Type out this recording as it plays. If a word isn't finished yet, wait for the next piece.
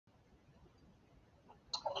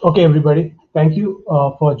Okay, everybody, thank you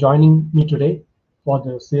for joining me today for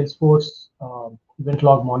the Salesforce event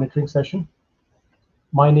log monitoring session.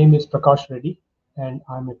 My name is Prakash Reddy, and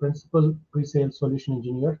I'm a principal pre-sales solution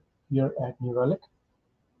engineer here at New Relic.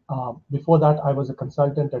 Before that, I was a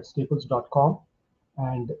consultant at staples.com,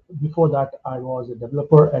 and before that, I was a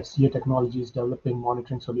developer at CA Technologies developing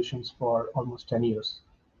monitoring solutions for almost 10 years.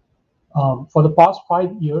 For the past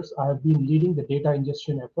 5 years, I have been leading the data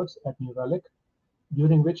ingestion efforts at New Relic,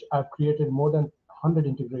 during which I've created more than 100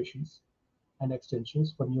 integrations and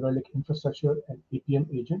extensions for New Relic infrastructure and APM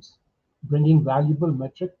agents, bringing valuable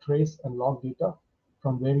metric, trace, and log data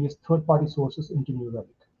from various third-party sources into New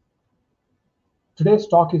Relic. Today's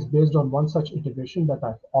talk is based on one such integration that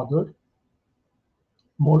I've authored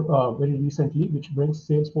very recently, which brings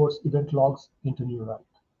Salesforce Event Logs into New Relic.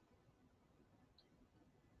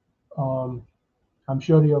 Um, I'm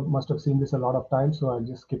sure you must have seen this a lot of times, so I'll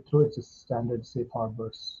just skip through. It's a standard safe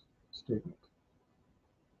harbors statement.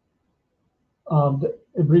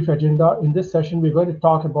 A brief agenda. In this session, we're going to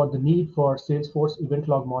talk about the need for Salesforce event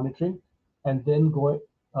log monitoring, and then go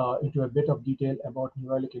into a bit of detail about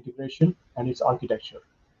New Relic integration and its architecture.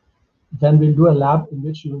 Then we'll do a lab in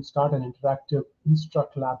which you will start an interactive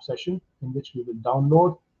Instruct Lab session in which we will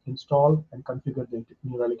download, install, and configure the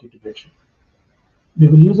New Relic integration. We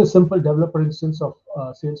will use a simple developer instance of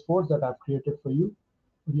Salesforce that I've created for you.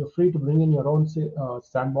 But you're free to bring in your own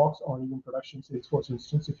sandbox or even production Salesforce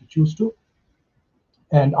instance if you choose to.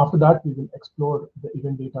 And after that, we will explore the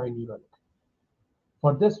event data in New Relic.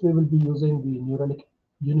 For this, we will be using the New Relic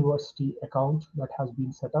University account that has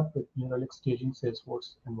been set up with New Relic staging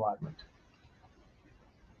Salesforce environment.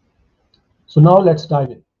 So now let's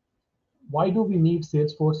dive in. Why do we need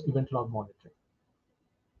Salesforce event log monitoring?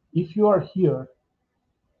 If you are here,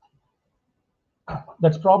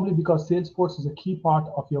 that's probably because Salesforce is a key part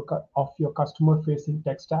of your customer-facing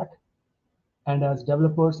tech stack. And as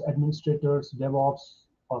developers, administrators, DevOps,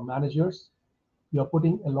 or managers, you're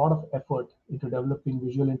putting a lot of effort into developing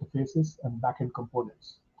visual interfaces and backend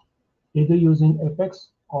components, either using Apex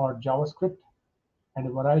or JavaScript and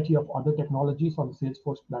a variety of other technologies on the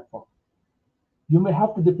Salesforce platform. You may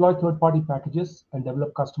have to deploy third-party packages and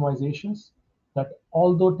develop customizations that,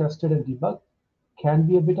 although tested and debugged, can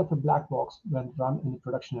be a bit of a black box when run in a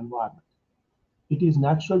production environment. It is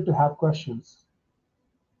natural to have questions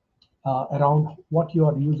around what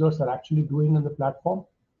your users are actually doing on the platform,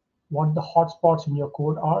 what the hotspots in your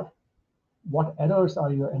code are, what errors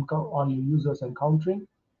are your users encountering,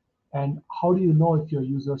 and how do you know if your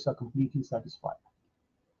users are completely satisfied?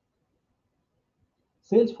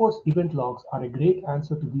 Salesforce event logs are a great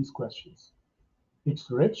answer to these questions.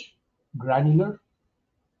 It's rich, granular,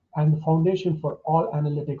 and the foundation for all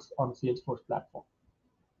analytics on the Salesforce platform.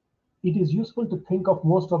 It is useful to think of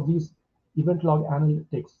most of these event log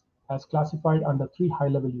analytics as classified under three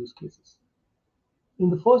high-level use cases. In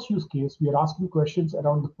the first use case, we are asking questions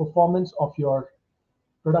around the performance of your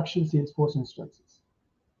production Salesforce instances.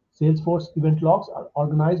 Salesforce event logs are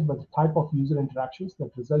organized by the type of user interactions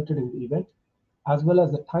that resulted in the event, as well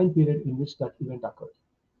as the time period in which that event occurred.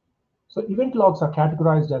 So event logs are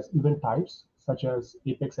categorized as event types, such as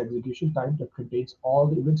Apex execution time that contains all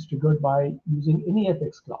the events triggered by using any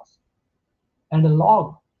Apex class, and a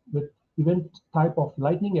log with event type of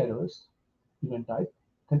lightning errors, event type,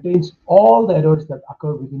 contains all the errors that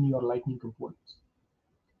occur within your lightning components.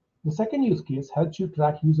 The second use case helps you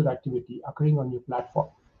track user activity occurring on your platform.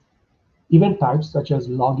 Event types such as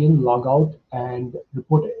login, logout, and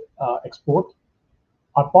report export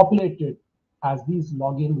are populated as these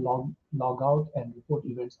login, logout, and report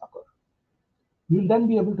events occur. You'll then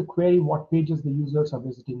be able to query what pages the users are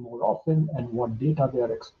visiting more often and what data they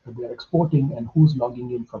are exporting and who's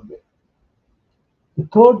logging in from where. The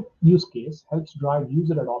third use case helps drive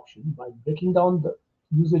user adoption by breaking down the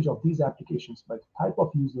usage of these applications by the type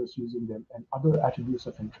of users using them and other attributes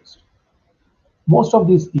of interest. Most of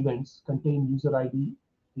these events contain user ID,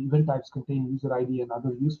 the event types contain user ID and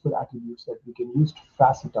other useful attributes that we can use to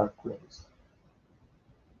facet our queries.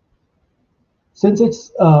 Since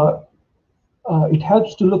it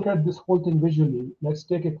helps to look at this whole thing visually, let's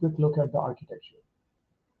take a quick look at the architecture.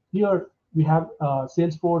 Here we have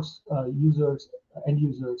Salesforce end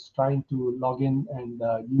users trying to log in and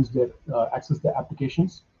access their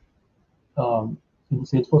applications in the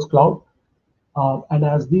Salesforce cloud. And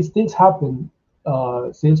as these things happen,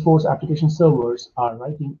 Salesforce application servers are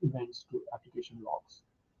writing events to application logs.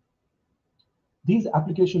 These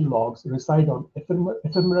application logs reside on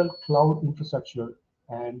ephemeral cloud infrastructure,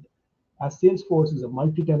 and as Salesforce is a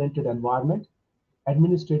multi-tenanted environment,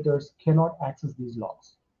 administrators cannot access these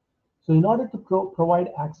logs. So in order to provide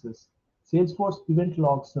access, Salesforce Event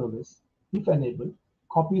Log service, if enabled,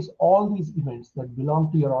 copies all these events that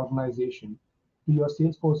belong to your organization to your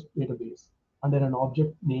Salesforce database under an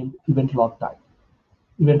object named event log file.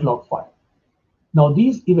 Now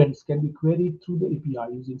these events can be queried through the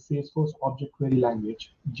API using Salesforce Object Query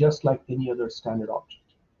Language, just like any other standard object.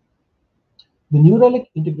 The New Relic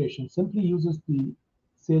integration simply uses the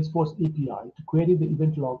Salesforce API to query the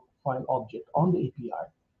event log file object on the API,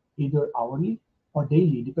 either hourly or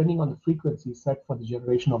daily, depending on the frequency set for the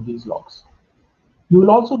generation of these logs. You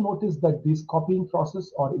will also notice that this copying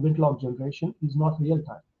process or event log generation is not real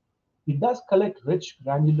time. It does collect rich,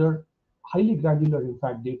 granular, highly granular, in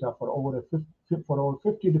fact, data for over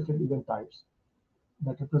 50 different event types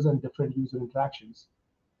that represent different user interactions.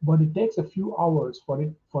 But it takes a few hours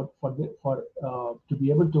to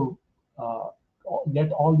be able to uh,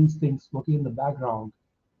 get all these things working in the background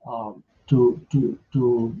to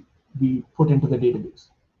be put into the database.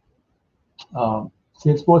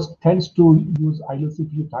 Salesforce tends to use idle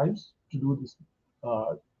CPU times to do this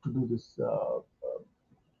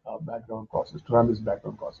uh, background process, to run this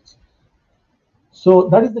background process. So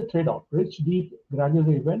that is the trade-off: rich, deep,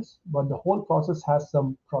 granular events, but the whole process has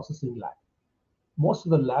some processing lag. Most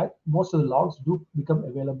of the logs do become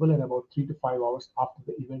available in about 3 to 5 hours after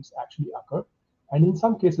the events actually occur, and in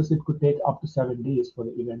some cases it could take up to 7 days for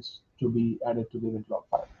the events to be added to the event log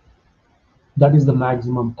file. That is the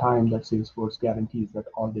maximum time that Salesforce guarantees that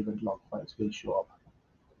all the event log files will show up.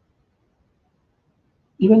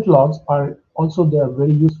 Event logs are also they are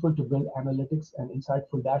very useful to build analytics and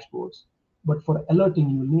insightful dashboards, but for alerting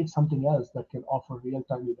you will need something else that can offer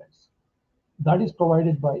real-time events. That is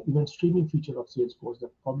provided by event streaming feature of Salesforce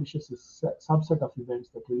that publishes a subset of events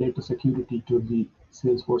that relate to security to the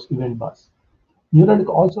Salesforce event bus. New Relic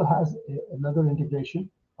also has another integration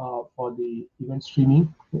for the event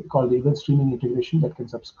streaming called the event streaming integration that can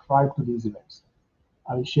subscribe to these events.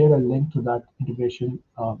 I will share a link to that integration,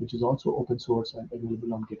 which is also open source and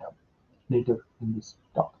available on GitHub later in this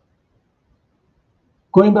talk.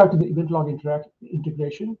 Going back to the event log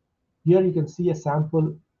integration, here you can see a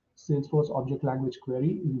sample Salesforce object language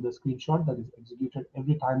query in the screenshot that is executed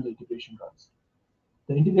every time the integration runs.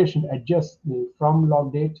 The integration adjusts the from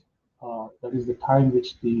log date, that is the time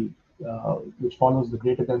which follows the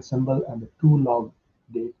greater than symbol, and the to log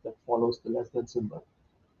date that follows the less than symbol.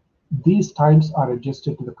 These times are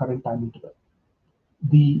adjusted to the current time interval.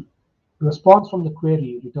 The response from the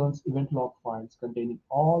query returns event log files containing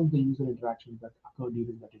all the user interactions that occur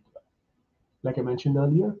during that interval. Like I mentioned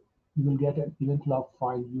earlier, you will get an event log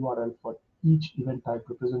file URL for each event type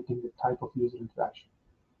representing the type of user interaction.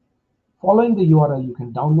 Following the URL, you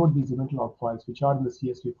can download these event log files, which are in the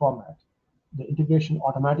CSV format. The integration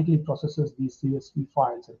automatically processes these CSV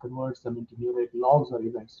files and converts them into numeric logs or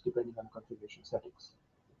events depending on configuration settings.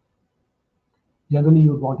 Generally,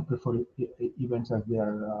 you would want to prefer events as they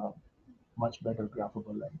are much better graphable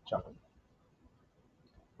and chuckable.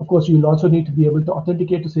 Of course, you'll also need to be able to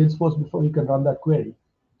authenticate to Salesforce before you can run that query.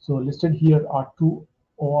 So listed here are two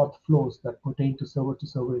OAuth flows that pertain to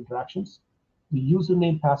server interactions. The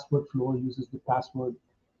username password flow uses the password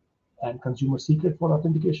and consumer secret for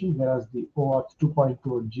authentication, whereas the OAuth 2.2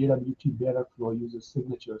 or JWT bearer flow uses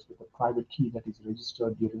signatures with a private key that is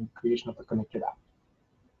registered during creation of the connected app.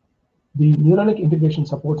 The New Relic integration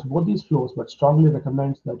supports both these flows, but strongly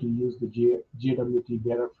recommends that you use the JWT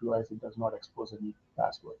bearer flow as it does not expose any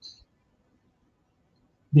passwords.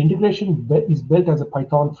 The integration is built as a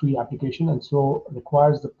Python-free application and so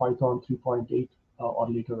requires the Python 3.8 or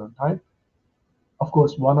later runtime. Of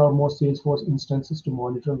course, one or more Salesforce instances to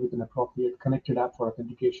monitor with an appropriate connected app for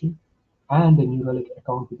authentication, and a New Relic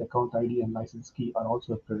account with account ID and license key are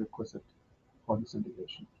also a prerequisite for this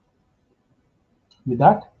integration. With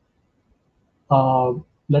that,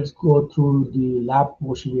 let's go through the lab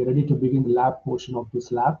portion. We are ready to begin the lab portion of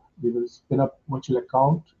this lab. We will spin up virtual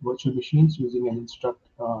machines using an instruct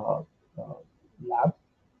lab,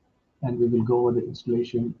 and we will go over the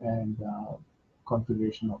installation and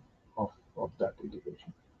configuration of that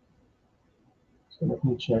integration. So let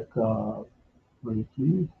me check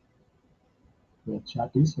briefly where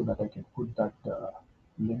chat is so that I can put that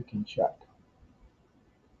link in chat.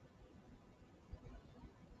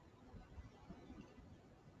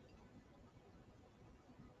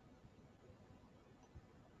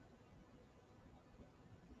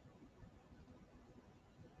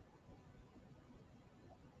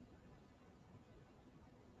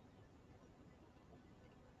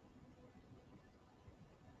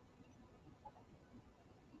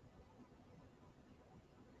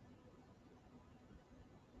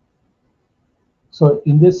 So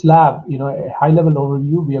in this lab, a high-level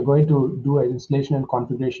overview, we are going to do an installation and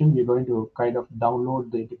configuration. We're going to kind of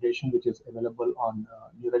download the integration, which is available on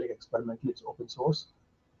New Relic Experimental. It's open source.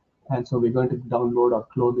 And so we're going to download or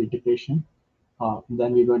clone the integration.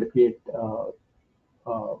 Then we're going to create uh,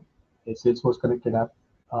 a Salesforce connected app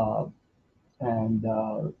uh, and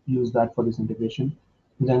use that for this integration.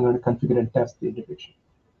 Then I'm going to configure and test the integration.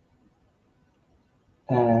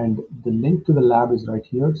 And the link to the lab is right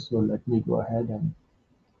here. So let me go ahead and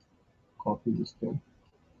copy this thing.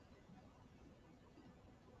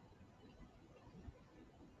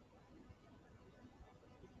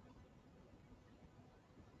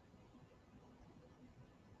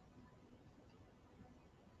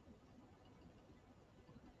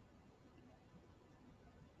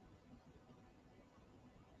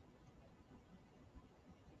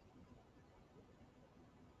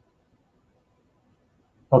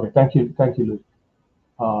 Okay, thank you, Luke.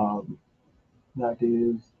 Um, that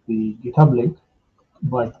is the GitHub link,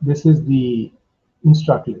 but this is the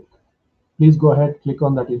instruct link. Please go ahead, click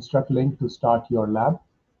on that instruct link to start your lab.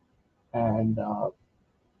 And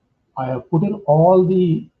I have put in all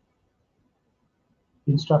the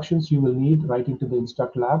instructions you will need right into the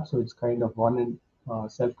instruct lab. So it's kind of one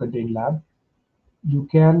self-contained lab. You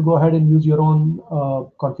can go ahead and use your own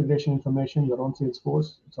configuration information, your own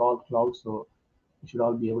Salesforce. It's all cloud, so you should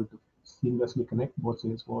all be able to seamlessly connect both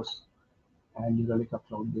Salesforce and New Relic are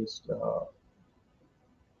cloud-based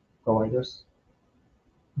providers.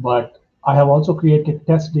 But I have also created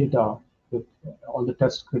test data with all the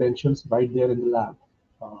test credentials right there in the lab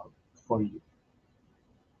for you.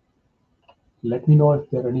 Let me know if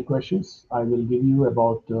there are any questions. I will give you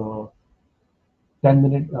about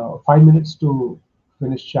 5 minutes to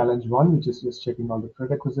finish challenge one, which is just checking all the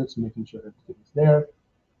prerequisites, making sure everything is there,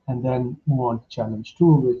 and then move on to challenge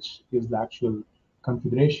two, which is the actual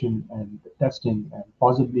configuration and testing, and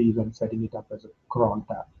possibly even setting it up as a cron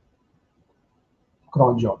tab,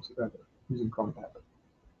 cron jobs rather, using cron tab.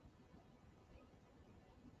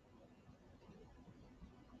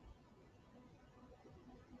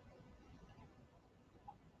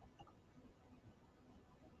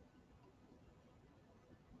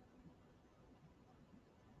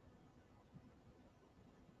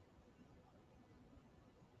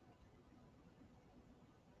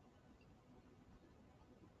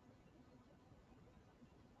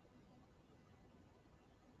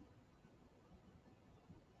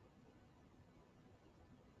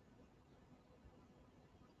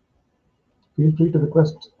 Feel free to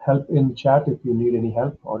request help in the chat if you need any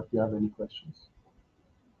help or if you have any questions.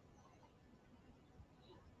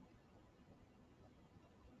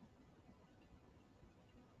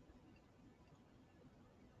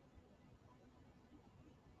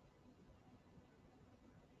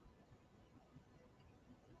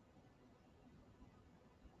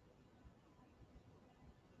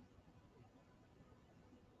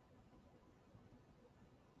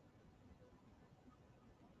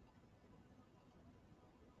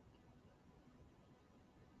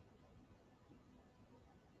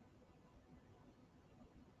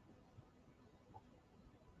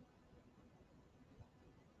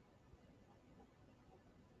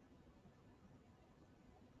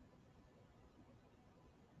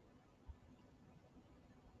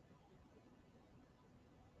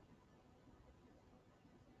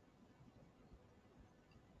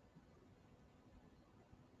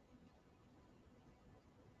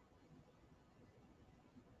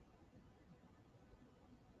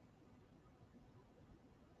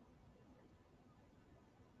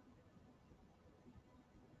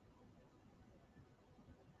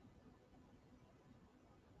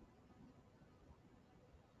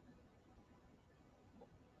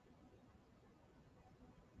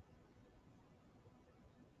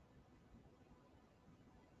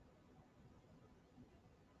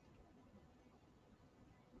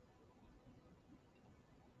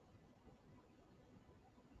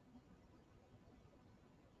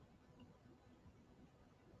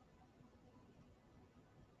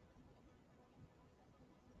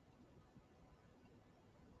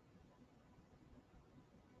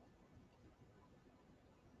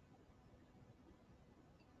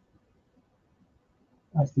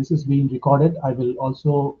 As this is being recorded, I will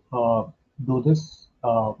also do this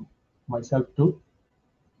myself too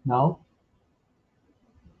now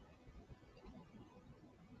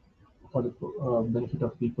for the benefit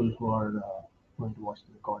of people who are going to watch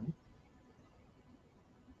the recording.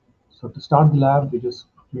 So to start the lab, we just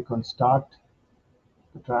click on start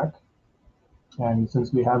the track. And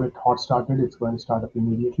since we have it hot started, it's going to start up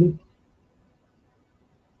immediately.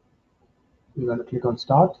 We're going to click on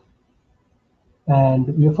start. And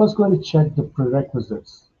we are first going to check the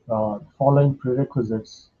prerequisites. Following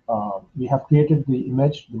prerequisites, we have created the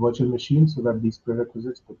image, the virtual machine, so that these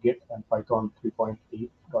prerequisites, the Git and Python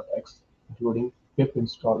 3.8.x, including pip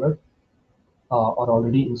installer, are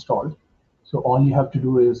already installed. So all you have to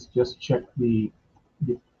do is just check the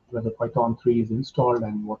whether Python 3 is installed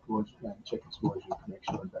and what version, and check its version to make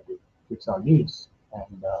sure that it fits our needs.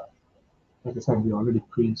 And like I said, we already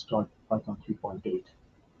pre-installed Python 3.8.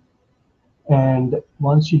 And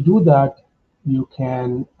once you do that, you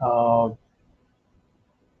can uh,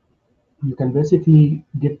 you can basically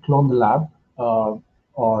git clone the lab, uh,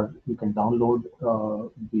 or you can download uh,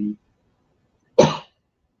 the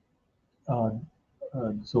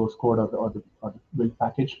source code or the build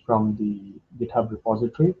package from the GitHub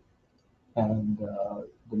repository, and the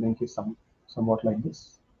link is somewhat like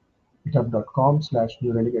this: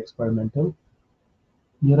 github.com/New Relic Experimental.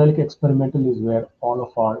 New Relic Experimental is where all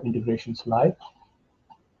of our integrations lie,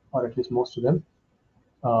 or at least most of them,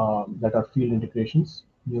 that are field integrations.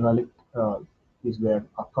 New Relic is where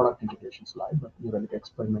our product integrations lie, but New Relic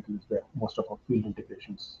Experimental is where most of our field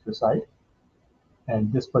integrations reside.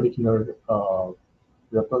 And this particular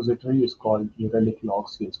repository is called New Relic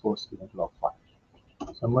Logs Salesforce Event Log file.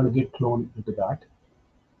 So I'm going to git clone into that,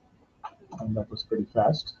 and that was pretty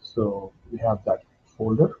fast. So we have that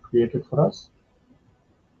folder created for us.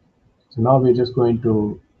 So now we're just going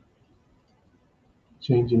to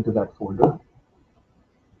change into that folder.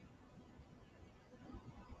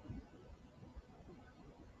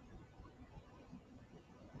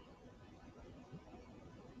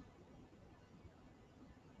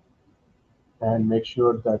 And make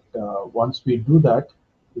sure that once we do that,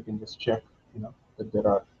 we can just check, that there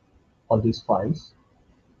are all these files.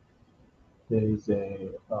 There is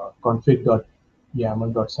a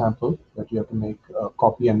config.yaml.sample that you have to make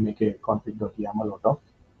copy and make a config.yaml out of.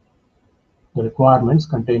 The requirements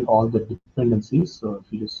contain all the dependencies. So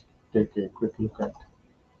if you just take a quick look at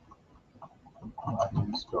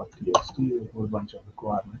use.txt, a whole bunch of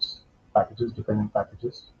requirements, packages, dependent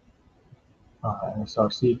packages. And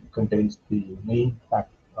SRC contains the main file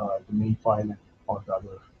and all the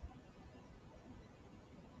other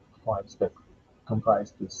files that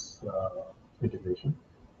comprise this integration.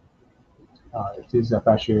 It is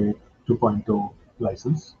Apache 2.0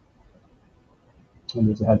 license, and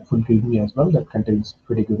there's a helpful README as well that contains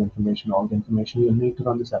pretty good information, all the information you'll need to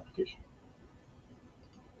run this application.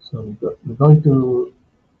 So we're going to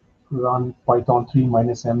run Python 3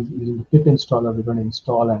 minus m using the pip installer. We're going to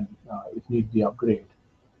install and, if need be, upgrade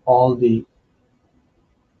all the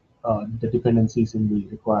dependencies in the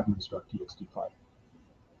requirements.txt file.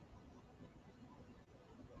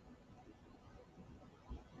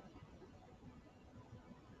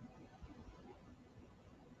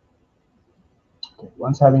 Okay.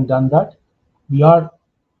 Once having done that, we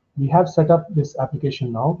have set up this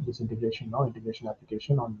application now, this integration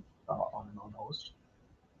application on an own host,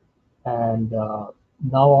 and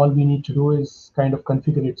now all we need to do is kind of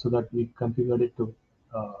configure it so that we configured it to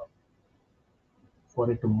for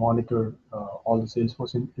it to monitor all the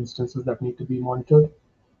Salesforce instances that need to be monitored,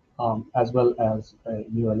 as well as a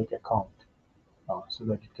New Relic account, so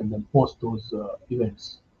that it can then post those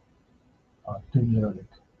events to New Relic.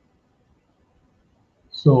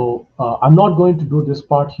 So I'm not going to do this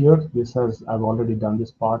part here. I've already done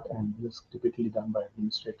this part, and this is typically done by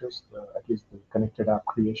administrators, at least the connected app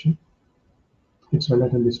creation. It's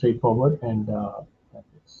relatively straightforward, and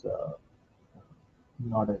it's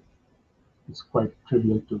not a. It's quite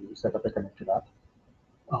trivial to set up a connected app.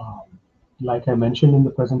 Um, like I mentioned in the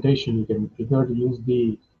presentation, you can either use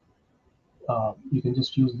you can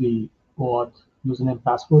just use the OAuth username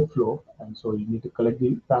password flow, and so you need to collect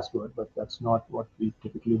the password, but that's not what we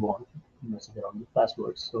typically want, messing around with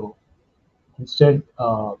passwords. So instead,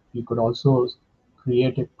 you could also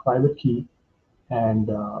create a private key and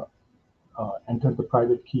enter the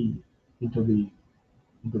private key into the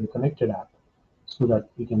connected app, so that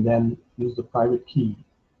we can then use the private key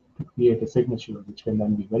to create a signature, which can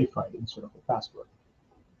then be verified instead of a password.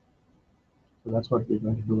 So that's what we're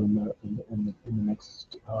going to do in the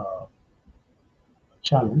next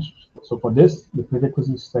challenge. So for this, the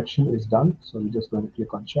prerequisites section is done. So we're just going to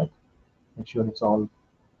click on check, make sure it's all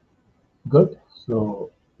good.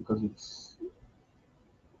 So because it's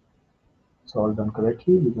all done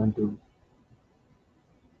correctly, we're going to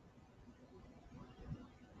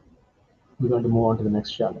move on to the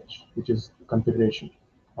next challenge, which is configuration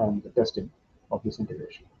and the testing of this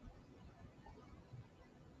integration.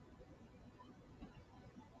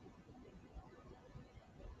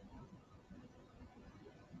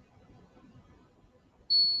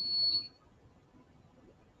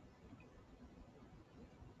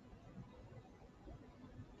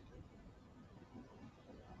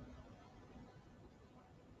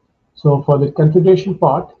 So for the configuration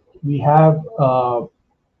part, we have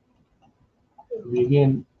we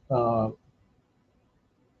again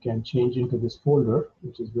can change into this folder,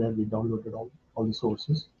 which is where we downloaded all the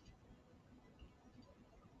sources.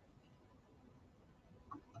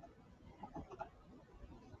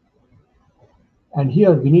 And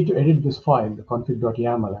here we need to edit this file, the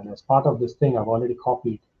config.yaml, and as part of this thing, I've already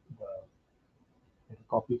copied a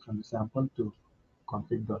copy from the sample to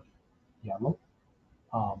config.yaml.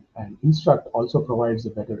 And instruct also provides a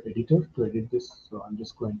better editor to edit this, so I'm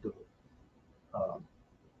just going to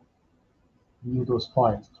view those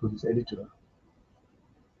files through this editor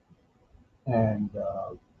and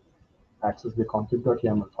access the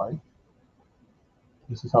config.yaml file.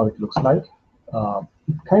 This is how it looks like.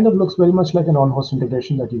 It kind of looks very much like an on-host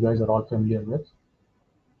integration that you guys are all familiar with.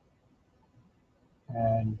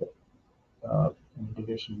 And an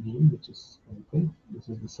integration name, which is anything. This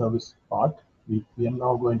is the service part. We are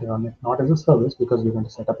now going to run it not as a service because we're going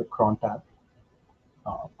to set up a cron tab.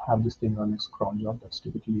 Have this thing run its cron job. That's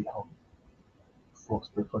typically how folks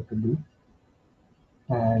prefer to do.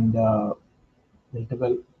 And the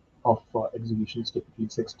interval of execution is typically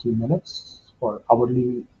 60 minutes for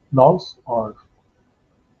hourly logs, or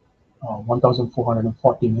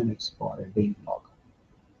 1,440 minutes for a daily log.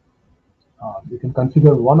 You can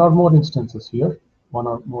configure one or more instances here, one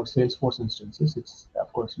or more Salesforce instances. It's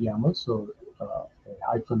of course YAML, so a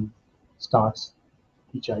hyphen starts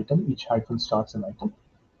each item. Each hyphen starts an item.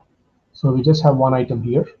 So we just have one item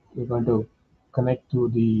here. We're going to connect to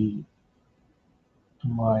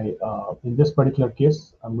my in this particular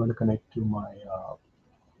case, I'm going to connect to my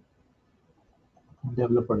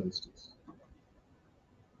developer instance.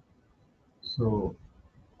 So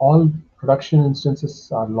all production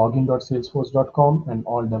instances are login.salesforce.com, and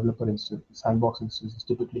all developer instances, sandbox instances,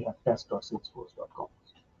 typically have test.salesforce.com.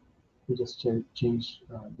 We just change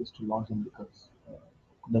this to login because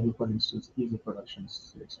developer instance is a production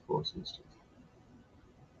Salesforce instance.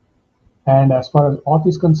 And as far as auth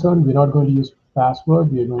is concerned, we're not going to use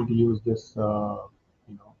password. We're going to use this, the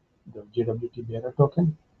JWT bearer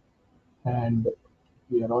token, and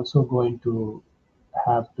we are also going to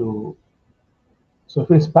have to. So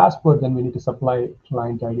if it's password, then we need to supply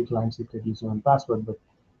client ID, client secret, user, and password. But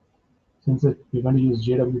since we're going to use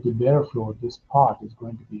JWT bearer flow, this part is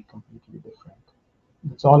going to be completely different.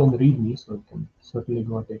 It's all in the README, so you can certainly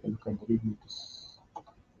go and take a look at the README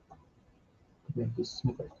to get this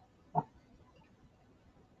snippet.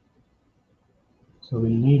 So we'll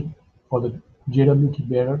need, for the JWT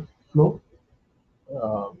bearer flow,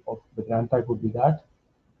 of the grant type would be that,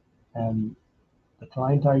 and the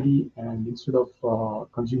client ID, and instead of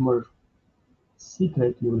consumer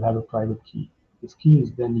secret, you will have a private key. This key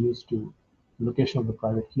is then used to, location of the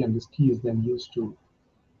private key, and this key is then used to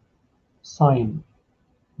sign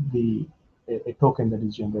a token that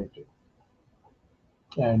is generated.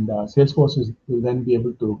 And Salesforce will then be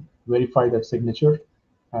able to verify that signature,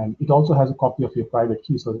 and it also has a copy of your private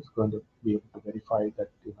key, so it's going to be able to verify that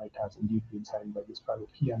it has indeed been signed by this private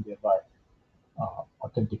key, and thereby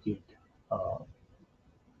authenticate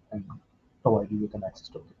and provide you with an access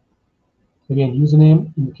token. Again,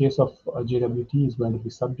 username in the case of JWT is going to be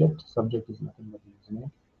subject. Subject is nothing but the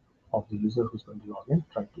username of the user who's going to log in,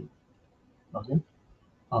 try to log in.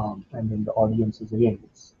 And then the audience is, again,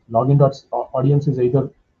 it's audience is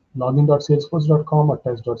either login.salesforce.com or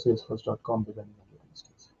test.salesforce.com, depending on your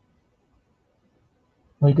instance.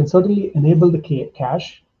 Now you can certainly enable the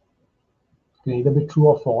cache. It can either be true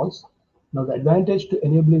or false. Now the advantage to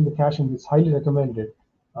enabling the cache, and it's highly recommended,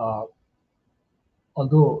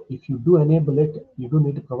 although if you do enable it, you do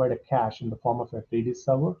need to provide a cache in the form of a Redis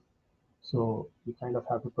server. So you kind of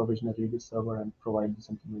have to provision a Redis server and provide this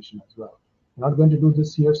information as well. We're not going to do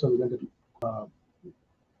this here, so we're going to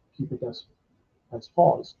keep it as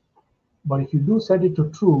false. But if you do set it to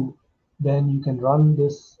true, then you can run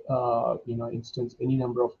this instance any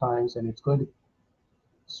number of times, and it's going to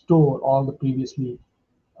store all the previously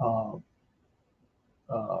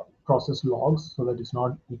processed logs, so that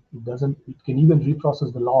it can even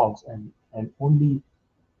reprocess the logs and only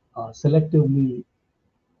selectively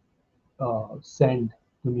send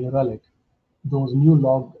to New Relic those new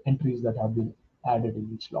log entries that have been added in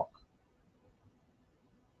each log.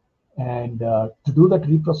 And to do that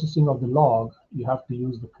reprocessing of the log, you have to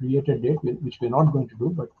use the created date, which we're not going to do,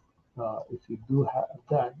 but if you do have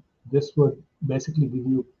that, this would basically give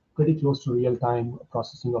you pretty close to real-time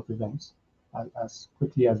processing of events as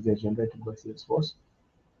quickly as they're generated by Salesforce.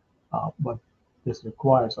 But this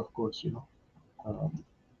requires, of course,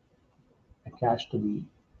 a cache to be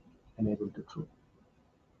enabled to true,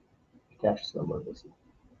 a cache server basically.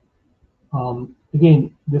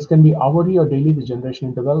 Again, this can be hourly or daily, the generation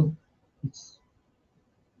interval. It's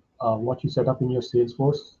what you set up in your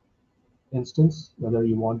Salesforce instance, whether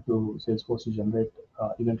you want to Salesforce to generate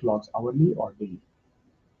event logs hourly or daily.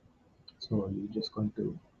 So you're just going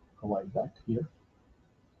to provide that here.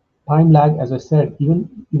 Time lag, as I said,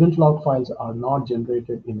 even event log files are not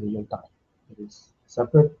generated in real time. It is a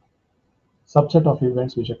separate subset of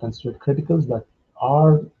events which are considered criticals that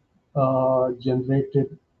are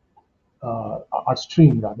generated, are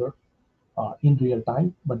streamed rather, in real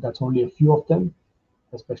time, but that's only a few of them,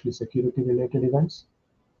 especially security related events.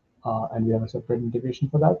 And we have a separate integration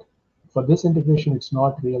for that. For this integration, it's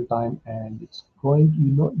not real time, and it's going,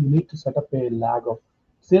 you need to set up a lag of,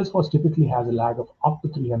 Salesforce typically has a lag of up to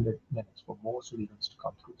 300 minutes for most of the events to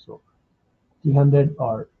come through. So 300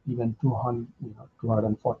 or even 200,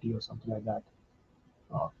 240 or something like that.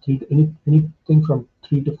 Anything from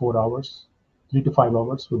 3 to 4 hours, 3 to 5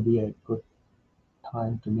 hours would be a good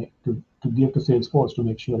time to give to Salesforce to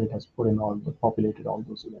make sure it has put in all the populated all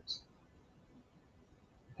those events.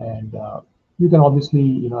 And you can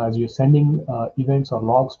obviously, as you're sending events or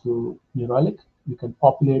logs to New Relic, you can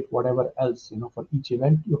populate whatever else, for each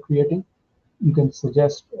event you're creating. You can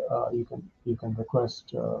suggest, you can request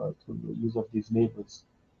through the use of these labels,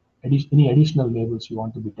 any additional labels you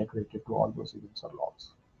want to be decorated to all those events or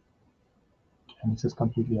logs. And this is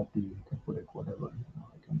completely up to you. You can put it whatever.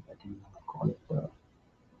 I can call it.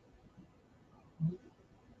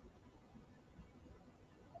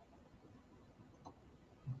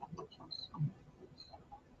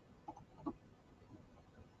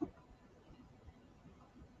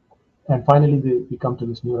 And finally, we come to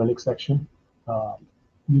this New Relic section. Uh,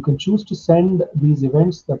 you can choose to send these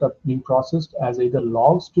events that are being processed as either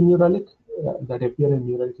logs to New Relic that appear in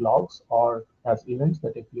New Relic logs, or as events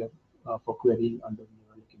that appear for querying under New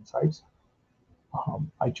Relic Insights.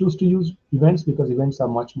 I choose to use events because events are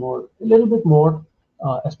a little bit more,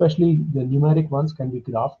 especially the numeric ones can be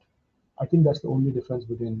graphed. I think that's the only difference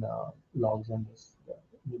between logs and this. The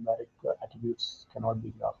numeric attributes cannot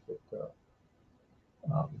be graphed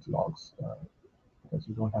with logs because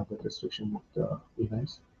you don't have that restriction with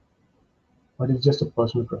events. But it's just a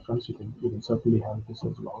personal preference. You can certainly have this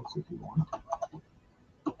as logs if you want.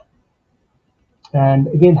 And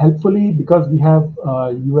again, helpfully, because we have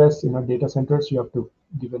US data centers, you have to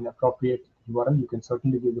give an appropriate URL. You can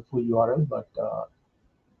certainly give the full URL, but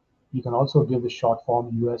you can also give the short form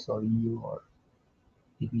US or EU or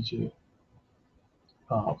EPJ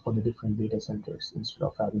for the different data centers instead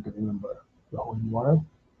of having to remember the whole URL.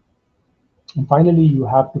 And finally, you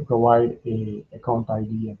have to provide a account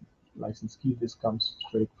ID and license key. This comes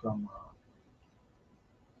straight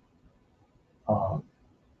uh,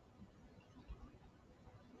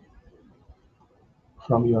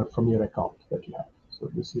 from your account that you have. So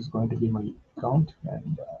this is going to be my account,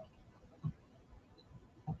 and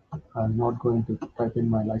I'm not going to type in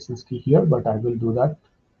my license key here, but I will do that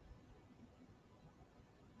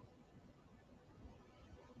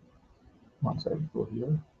once I go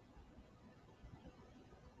here.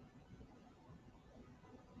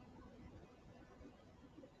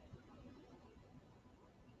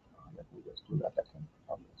 Let me just do that again.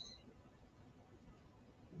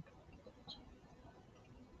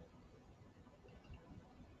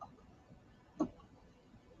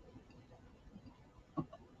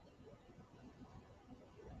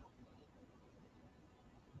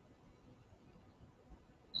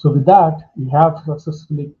 So with that, we have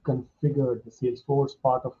successfully configured the Salesforce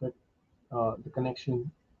part of it, the connection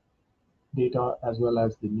data, as well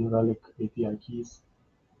as the New Relic API keys.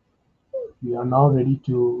 We are now ready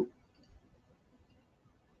to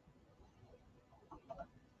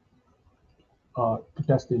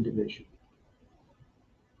test the integration.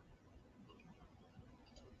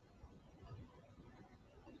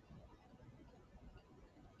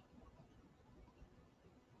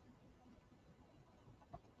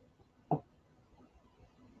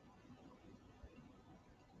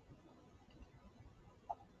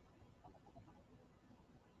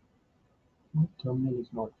 My terminal is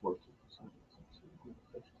not working for some reason, so I'm going to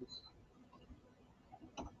fetch this.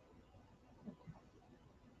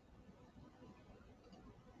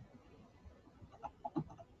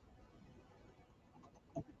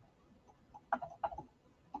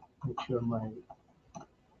 Make sure my,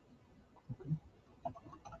 okay,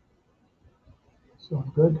 so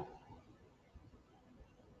good.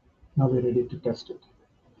 Now we're ready to test it.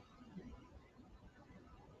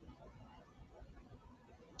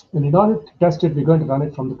 And in order to test it, we're going to run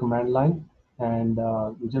it from the command line, and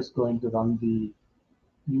we're just going to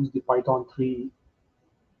use the Python 3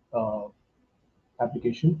 uh,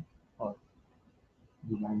 application, or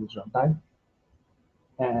the language runtime,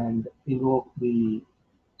 and invoke the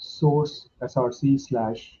source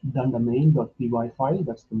src/done-main.py file.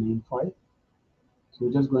 That's the main file. So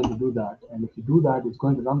we're just going to do that, and if you do that, it's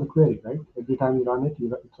going to run the query, right? Every time you run it,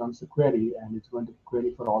 it runs the query, and it's going to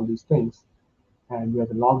query for all these things. And where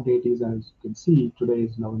the log date is, and as you can see, today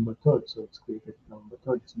is November 3rd, so it's created November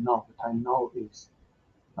 3rd. So now the time now is,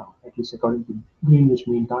 at least according to Greenwich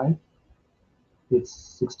Mean Time, it's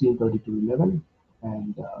 16:32:11,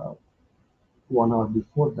 and 1 hour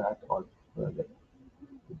before that, or the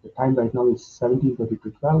time right now is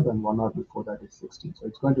 17:32:12, and 1 hour before that is 16. So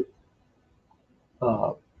it's going to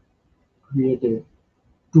uh, create a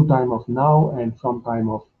to time of now and from time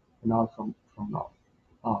of an hour from now.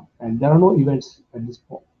 And there are no events at this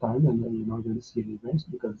time, and then you're not going to see any events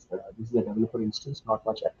because this is a developer instance, not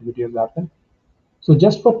much activity has happened. So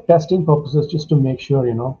just for testing purposes, just to make sure,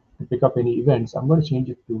 to pick up any events, I'm going to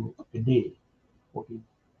change it to a day,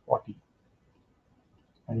 1440.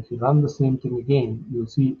 And if you run the same thing again, you'll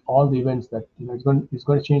see all the events that, it's going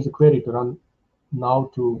to change the query to run now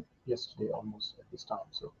to yesterday almost at this time.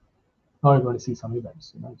 So now you're going to see some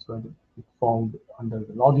events. It's going to be found under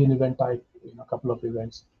the login event type, a couple of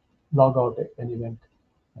events, log out an event,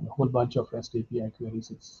 and a whole bunch of REST API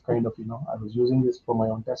queries. It's kind of, I was using this for my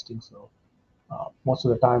own testing, so most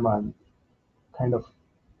of the time I'm kind of,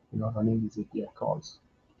 running these API calls.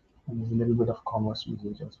 And there's a little bit of commerce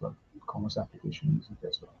usage as well, commerce application usage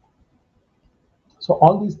as well. So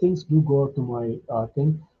all these things do go to my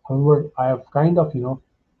thing. However, I have kind of,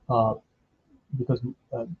 because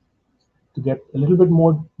to get a little bit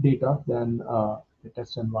more data than the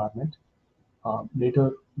test environment.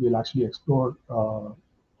 Later, we'll actually explore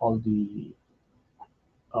all the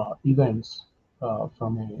events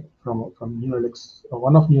from New Relic's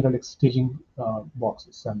one of New Relic's staging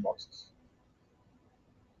boxes, sandboxes.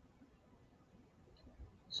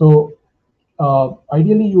 So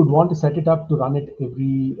ideally, you would want to set it up to run it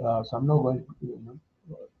every. So I'm not going to.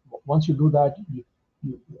 Once you do that,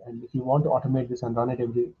 and if you want to automate this and run it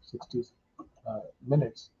every 60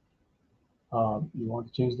 minutes, you want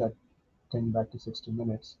to change that 10 back to 60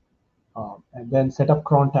 minutes, and then set up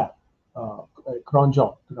cron tab, a cron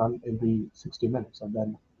job to run every 60 minutes, and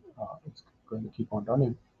then it's going to keep on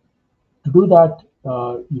running. To do that,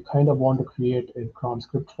 you kind of want to create a cron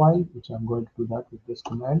script file, which I'm going to do that with this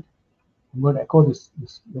command. I'm going to echo this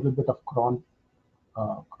little bit of cron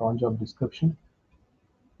job description.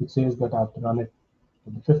 It says that I have to run it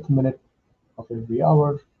in the 5th minute of every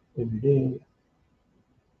hour, every day,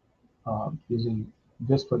 using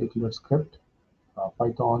this particular script,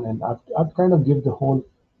 Python, and I've kind of give the whole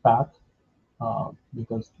path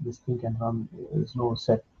because this thing can run. There's no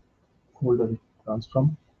set folder it runs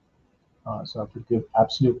from, so I have to give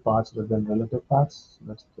absolute paths rather than relative paths. So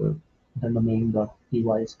that's the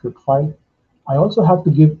domain.py script file. I also have to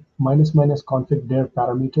give --config dir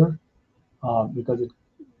parameter because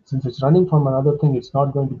since it's running from another thing, it's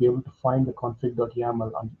not going to be able to find the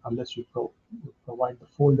config.yaml unless you provide the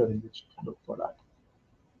folder in which to look for that.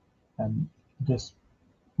 And this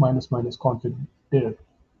 --config dir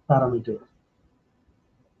parameter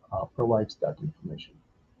provides that information.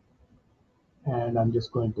 And I'm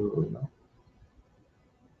just going to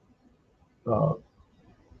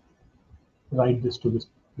write this to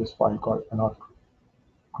this file called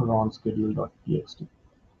nrcronschedule.txt.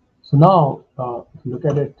 So now, if you look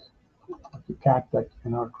at it, if you cat that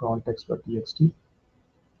nrcrontext.txt,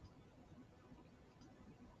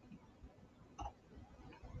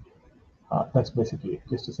 that's basically it,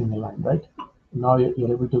 just a single line, right? Now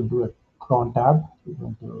you're able to do a cron tab.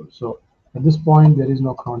 So at this point, there is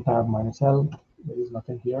no cron tab -l. There is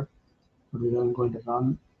nothing here. But we're then going to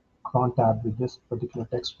run cron tab with this particular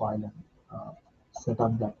text file and set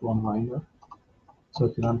up that one liner. So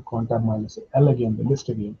if you run cron tab -l again, the list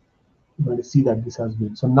again, you're going to see that this has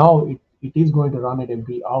been. So now it is going to run it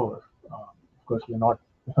every hour. Of course, we're not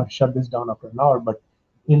going to shut this down after an hour, but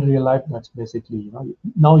in real life, that's basically,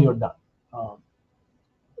 now you're done.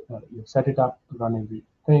 You set it up to run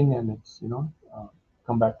everything, and it's,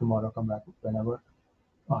 come back tomorrow, come back whenever.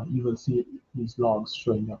 You will see these logs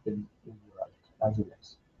showing up in Relic as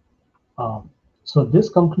events. So this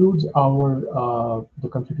concludes our the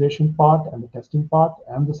configuration part and the testing part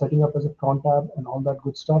and the setting up as a cron tab and all that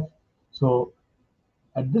good stuff. So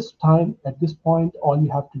at this point, all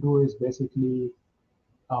you have to do is basically,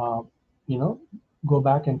 go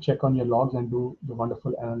back and check on your logs and do the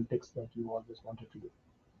wonderful analytics that you always wanted to do.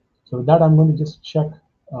 So with that, I'm going to just check,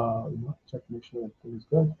 make sure everything is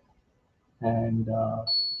good, and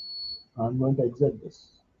I'm going to exit this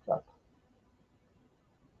track.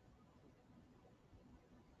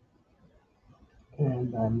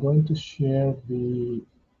 And I'm going to share the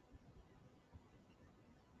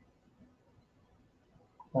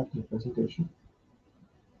back to the presentation.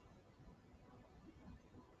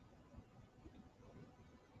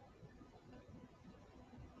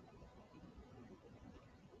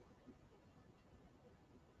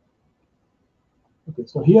 Okay,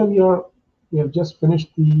 so here we have just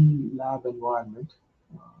finished the lab environment.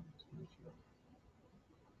 Just make sure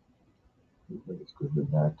everybody's good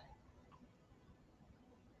with that.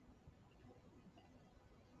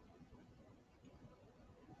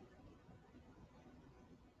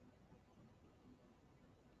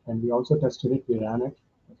 And we also tested it, we ran it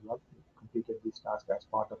as well. We completed this task as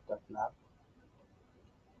part of that lab.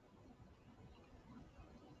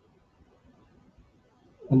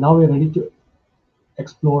 And now we're ready to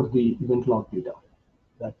explore the event log data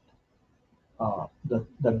that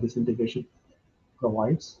that this integration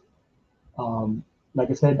provides. Like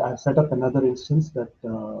I said, I've set up another instance that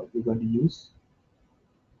we're going to use,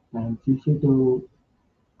 and feel free to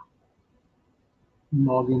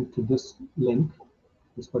log into this link,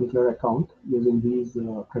 this particular account, using these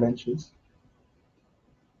credentials,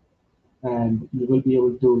 and you will be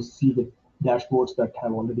able to see the dashboards that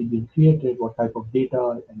have already been created, what type of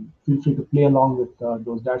data, and feel free to play along with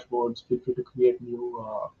those dashboards. Feel free to create new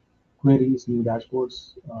queries, new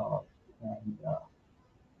dashboards, and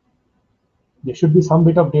there should be some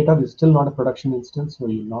bit of data. It's still not a production instance, so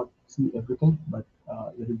you'll not see everything, but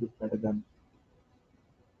a little bit better than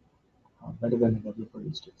a developer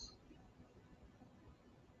instance.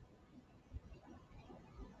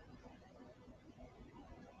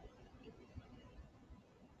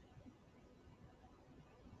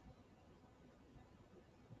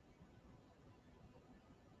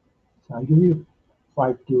 So I'll give you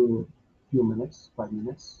 5 minutes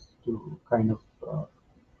to kind of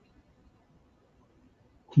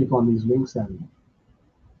click on these links and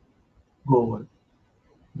go over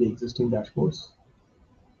the existing dashboards.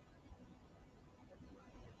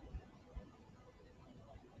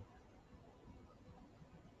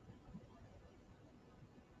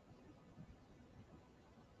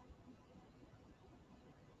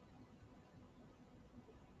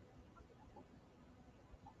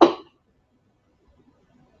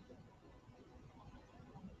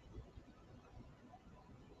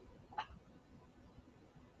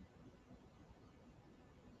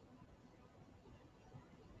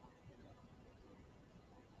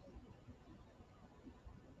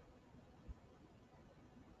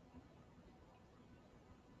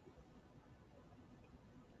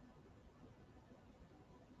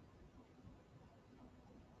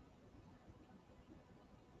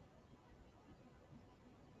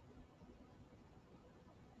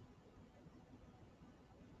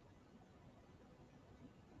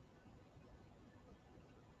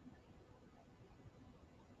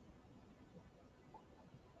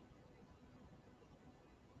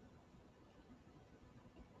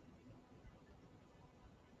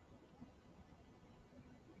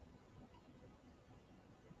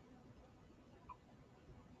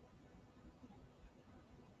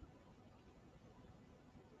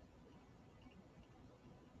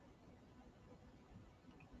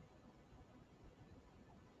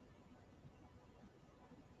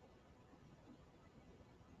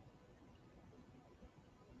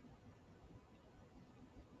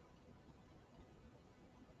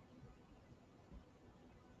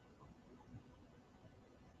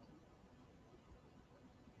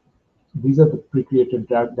 These are the pre-created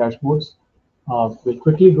dashboards. We'll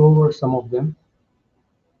quickly go over some of them.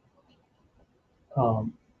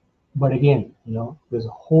 Um, but again, there's a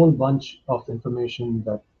whole bunch of information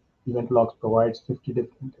that event logs provides, 50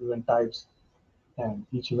 different event types, and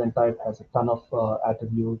each event type has a ton of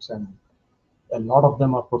attributes, and a lot of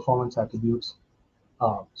them are performance attributes.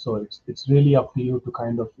 So it's really up to you to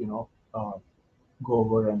kind of go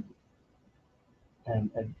over and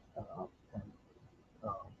uh,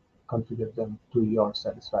 configure them to your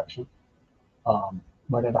satisfaction.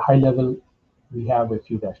 But at a high level, we have a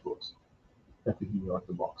few dashboards that we give you out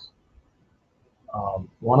the box.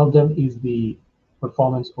 One of them is the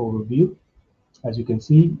performance overview. As you can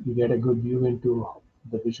see, you get a good view into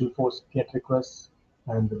the Visualforce get requests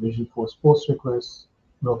and the Visualforce post requests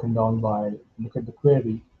broken down by look at the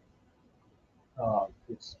query.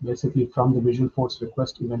 It's basically from the Visualforce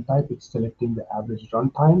request event type, it's selecting the average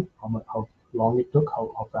runtime, how long it took,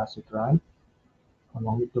 how fast it ran, how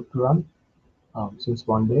long it took to run, since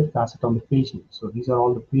 1 day, pass it on the page name. So these are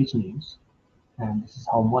all the page names, and this is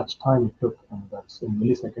how much time it took, and that's in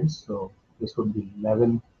milliseconds. So this would be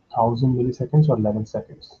 11,000 milliseconds or 11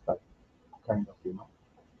 seconds, that kind of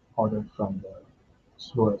ordered from the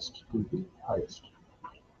slowest to the highest.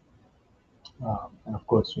 And of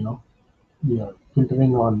course, we are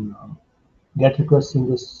filtering on get requests in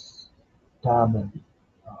this tab and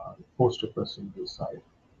post requests in this side.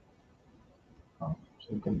 So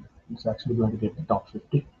it's actually going to get the top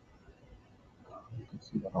 50. You can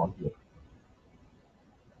see that all here.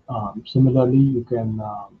 Similarly, you can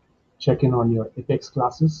check in on your Apex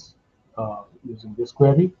classes using this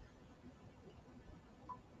query.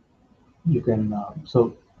 You can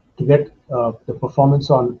so to get the performance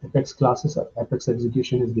on Apex classes, Apex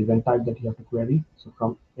execution is the event type that you have to query. So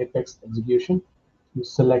from Apex execution, you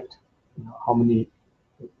select how many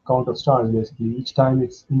count of stars basically each time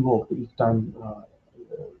it's invoked, each time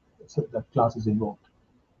that class is invoked.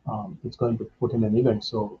 It's going to put in an event,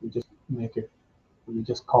 so we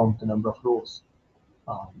just count the number of rows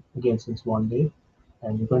again since one day,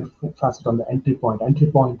 and you're going to pass it on the entry point. Entry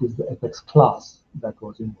point is the Apex class that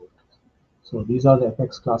was invoked. So these are the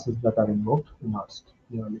Apex classes that are invoked in our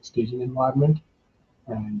staging environment,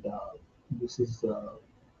 and this is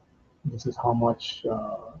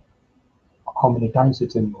how many times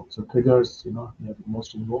it's invoked. So triggers, you have the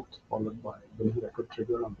most invoked, followed by billing record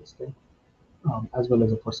trigger on this thing, as well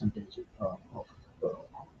as a percentage uh,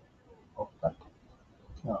 of that.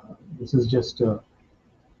 This is just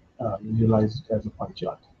visualized as a pie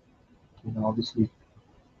chart. You can obviously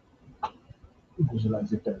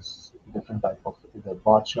visualize it as a different type of either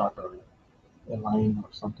bar chart or a line or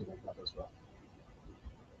something like that as well.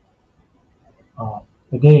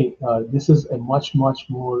 Again, this is a much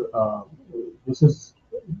more. This is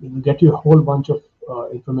will get you a whole bunch of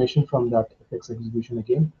information from that Apex execution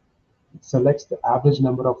again. It selects the average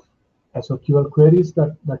number of SOQL queries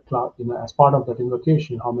that class, as part of that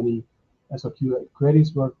invocation, how many SOQL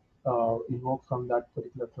queries were invoked from that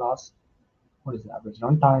particular class. What is the average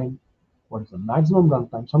runtime? What is the maximum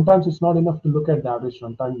runtime? Sometimes it's not enough to look at the average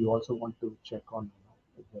runtime. You also want to check on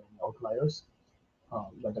if there are any outliers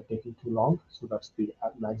that are taking too long. So that's the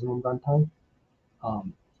maximum runtime.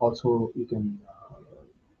 Also, you can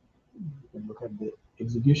look at the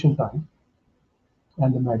execution time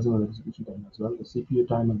and the maximum execution time as well, the CPU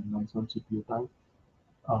time and the maximum CPU time.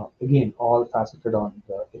 Again, all faceted on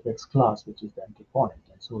the Apex class, which is the entry point.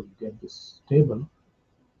 And so you get this table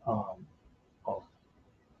of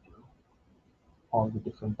all the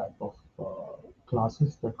different type of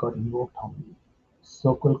classes that got invoked, how many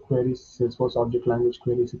SQL queries, Salesforce object language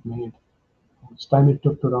queries it made, how much time it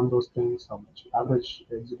took to run those things, how much average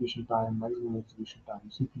execution time, maximum execution time,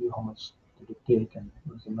 CPU, how much did it take, and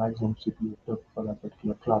what was the maximum CPU it took for that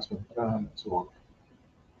particular class when it ran, and so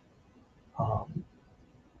on.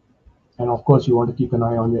 And of course, you want to keep an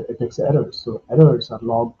eye on your Apex errors. So errors are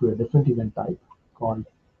logged to a different event type called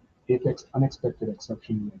Apex unexpected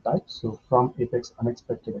exception event type. So from Apex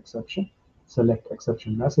unexpected exception, select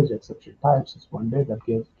exception message, exception types. It's one day that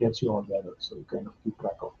gets you all the errors. So you kind of keep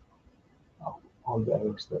track of all the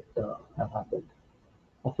errors that have happened.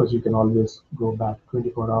 Of course, you can always go back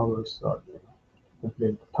 24 hours or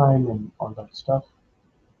calculate the time and all that stuff.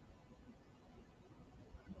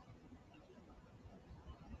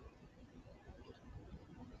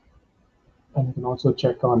 And you can also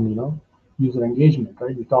check on user engagement,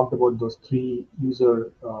 right? We talked about those three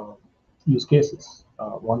user use cases.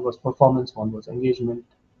 One was performance, one was engagement,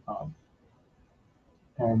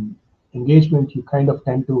 and engagement you kind of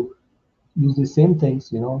tend to use the same things.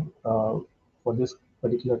 For this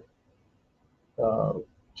particular uh,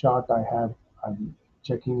 chart I have, I'm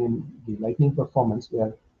checking in the lightning performance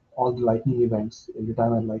where all the lightning events, every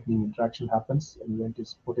time a lightning interaction happens, an event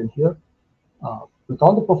is put in here with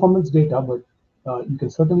all the performance data, but you can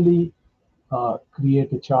certainly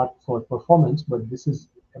create a chart for performance, but this is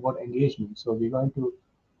about engagement. So we're going to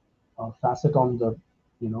facet on the,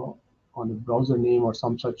 on the browser name or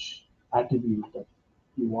some such attribute that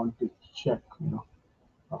you want to check,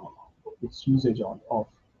 uh, its usage of.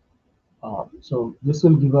 So this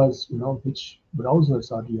will give us, which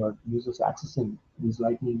browsers are your users accessing these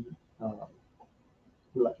uh,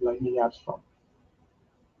 Lightning apps from.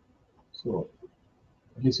 So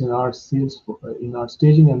at least in our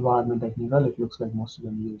staging environment at Relic, it looks like most of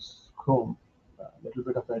them use Chrome, a little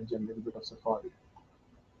bit of Edge and a little bit of Safari.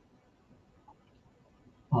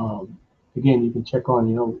 Again, you can check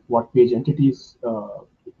on what page entities. You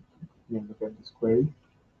can look at this query.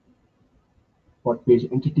 What page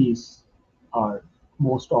entities are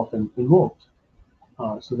most often invoked,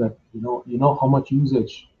 so that how much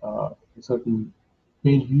usage a certain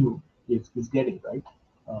page view is getting, right?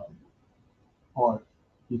 Um, or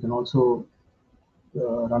you can also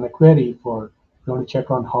run a query for you want to check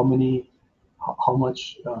on how how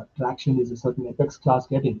much traction is a certain Apex class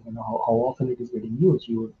getting, how often it is getting used.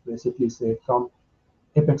 You would basically say from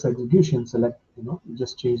Apex execution, select, you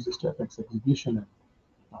just change this to Apex execution and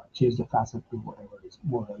change the facet to whatever is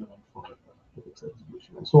more relevant for Apex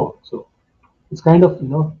execution and so on. So it's kind of,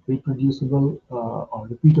 reproducible or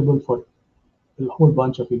repeatable for a whole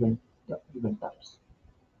bunch of event types.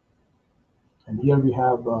 And here we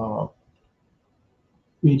have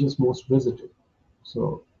pages most visited.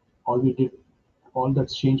 So all we did, all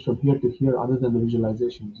that's changed from here to here, other than the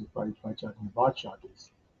visualization, which is pie chart and bar chart,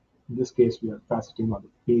 is in this case we are faceting on the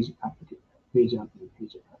page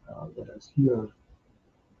application, whereas here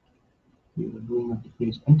we are doing at the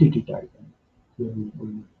page entity type, and here we are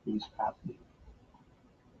doing the page app name.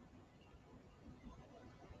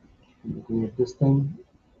 Looking at this thing,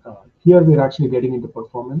 here we're actually getting into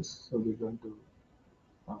performance, so we're going to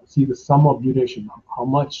see the sum of duration, how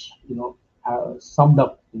much summed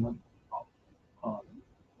up, uh,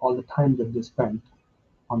 all the time that they spent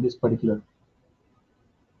on this particular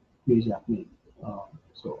page app name.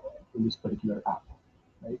 So in this particular app,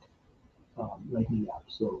 right? Lightning app.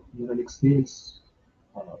 So Relic sales,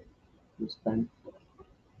 we spent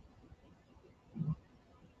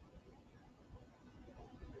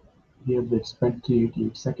here they spent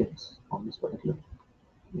 388 seconds on this particular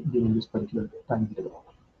during this particular time interval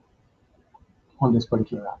on this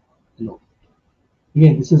particular app alone.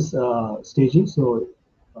 Again, this is staging, so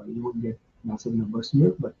you would get massive numbers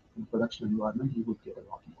here, but in production environment you would get a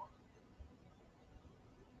lot more.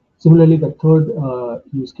 Similarly, the third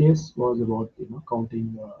use case was about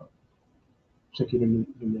counting security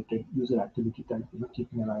related user activity type,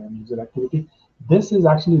 keeping an eye on user activity. This is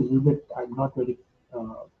actually a little bit, I'm not very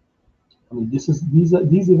I mean, these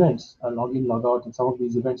events, login, logout, and some of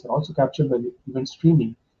these events are also captured by the event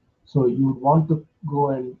streaming. So you would want to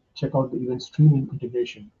go and check out the event streaming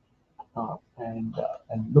integration and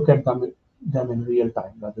look at them in real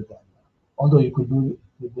time rather than. Although you could do it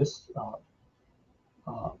with this,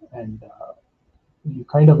 and you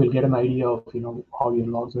kind of will get an idea of how your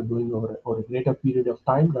logs are doing over a greater period of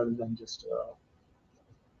time rather than just.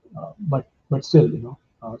 But still,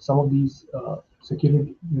 some of these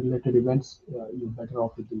security related events, you're better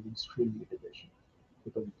off with the streaming integration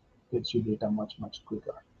because it gets you data much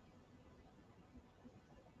quicker.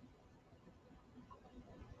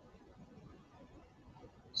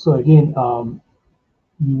 So again,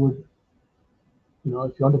 you would, if you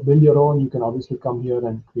want to build your own, you can obviously come here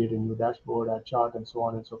and create a new dashboard, add chart, and so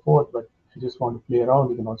on and so forth. But if you just want to play around,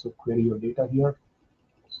 you can also query your data here.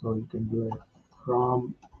 So you can do it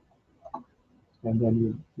from, and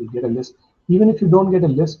then you get a list. Even if you don't get a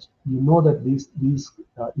list, you know that these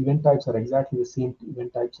event types are exactly the same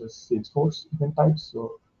event types as Salesforce event types.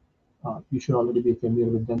 So you should already be familiar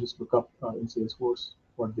with them. Just look up in Salesforce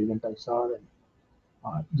what the event types are and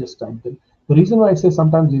just type them. The reason why I say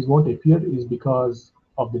sometimes these won't appear is because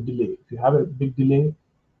of the delay. If you have a big delay,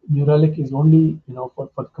 New Relic is only, for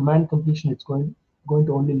command completion, it's going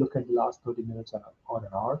to only look at the last 30 minutes or an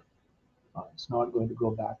hour. It's not going to go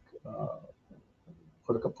back.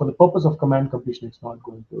 For the purpose of command completion, it's not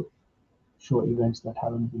going to show events that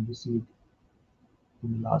haven't been received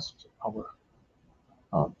in the last hour.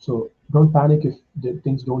 So don't panic if the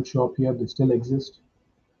things don't show up here. They still exist.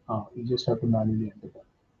 You just have to manually enter them.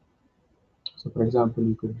 So for example,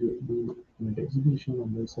 you could do event execution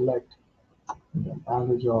and then select and then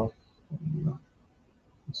average of,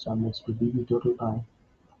 it's done next to DB total time.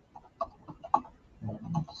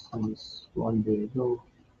 And since 1 day ago,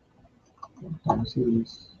 time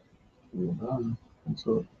series, run, and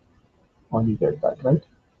so on, you get that, right?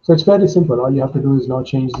 So it's very simple. All you have to do is now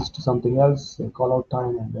change this to something else, call out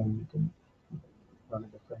time, and then you can run a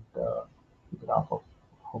different graph of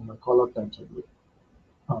how my call out times are doing.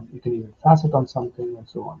 You can even facet on something and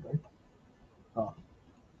so on, right?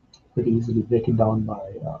 Pretty easily break it down by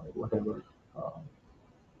whatever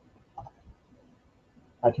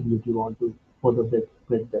attribute you want to further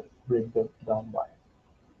break that down by.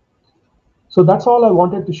 So that's all I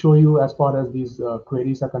wanted to show you as far as these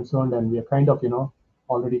queries are concerned, and we are kind of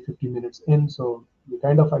already 50 minutes in, so we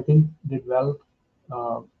kind of, I think, did well.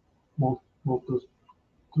 Move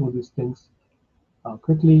through these things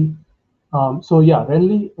quickly. So yeah,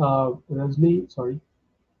 Renly, sorry.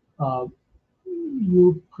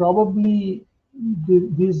 You probably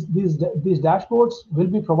these dashboards will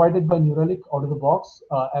be provided by New Relic out of the box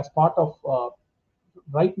as part of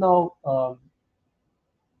right now.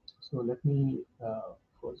 So let me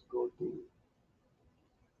first go to.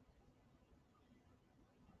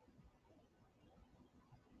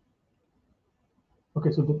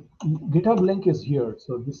 Okay, so the GitHub link is here.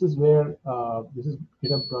 So this is where this is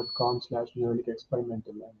github.com/Relic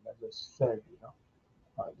experimental, and as I said,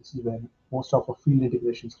 this is where most of our field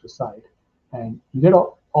integrations reside, and you get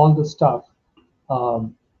all the stuff.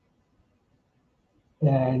 Um,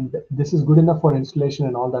 and this is good enough for installation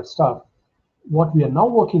and all that stuff. What we are now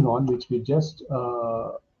working on, which we just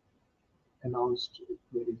announced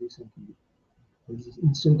very recently, is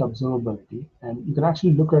instant observability, and you can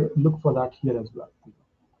actually look for that here as well.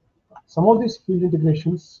 Some of these field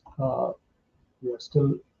integrations we are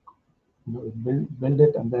still build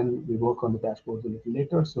it and then we work on the dashboards a little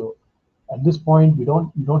later. So at this point we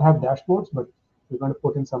don't have dashboards, but we're going to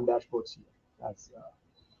put in some dashboards here as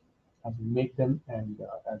we make them and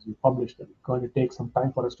as we publish them. It's going to take some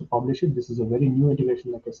time for us to publish it. This is a very new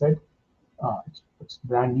integration, like I said. It's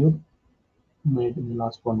brand new, made in the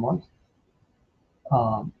last 1 month.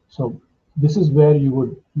 So this is where you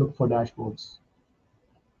would look for dashboards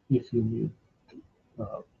if you need,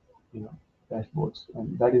 uh, you know, dashboards,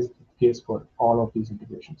 and that is the case for all of these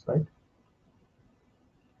integrations, right?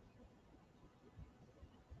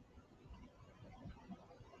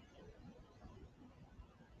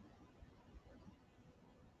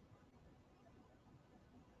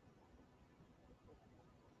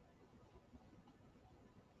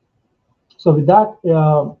 So with that,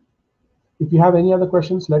 if you have any other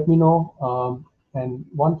questions, let me know. And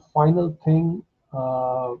one final thing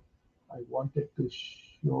I wanted to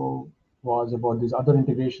show was about these other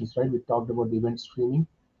integrations, right? We talked about the event streaming.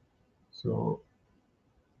 So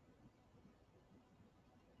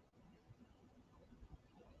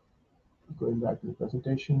going back to the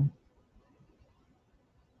presentation.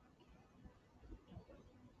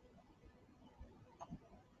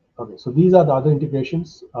 Okay, so these are the other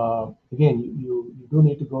integrations. Again, you do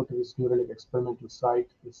need to go to this New Relic experimental site,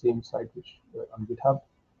 the same site which on GitHub,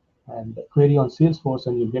 and query on Salesforce,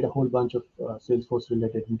 and you'll get a whole bunch of Salesforce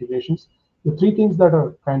related integrations. The three things that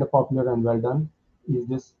are kind of popular and well done is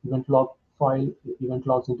this event log file, event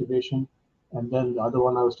logs integration, and then the other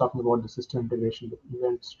one I was talking about, the system integration, the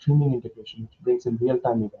event streaming integration, which brings in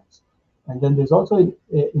real-time events. And then there's also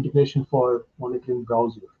integration for monitoring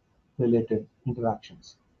browser related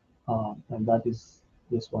interactions. And that is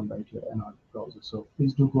this one right here in our browser. So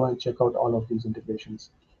please do go and check out all of these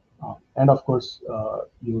integrations. And of course,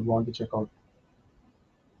 you would want to check out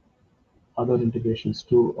other integrations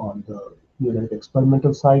too on the New Relic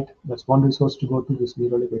experimental site. That's one resource to go to, this New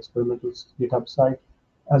Relic experimental GitHub site,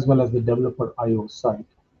 as well as the developer IO site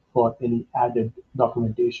for any added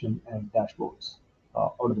documentation and dashboards,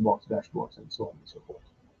 out of the box dashboards, and so on and so forth.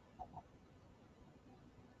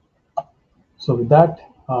 So with that,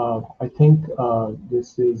 I think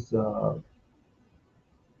this is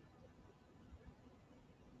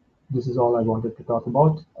all I wanted to talk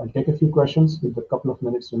about. I'll take a few questions with a couple of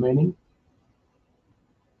minutes remaining.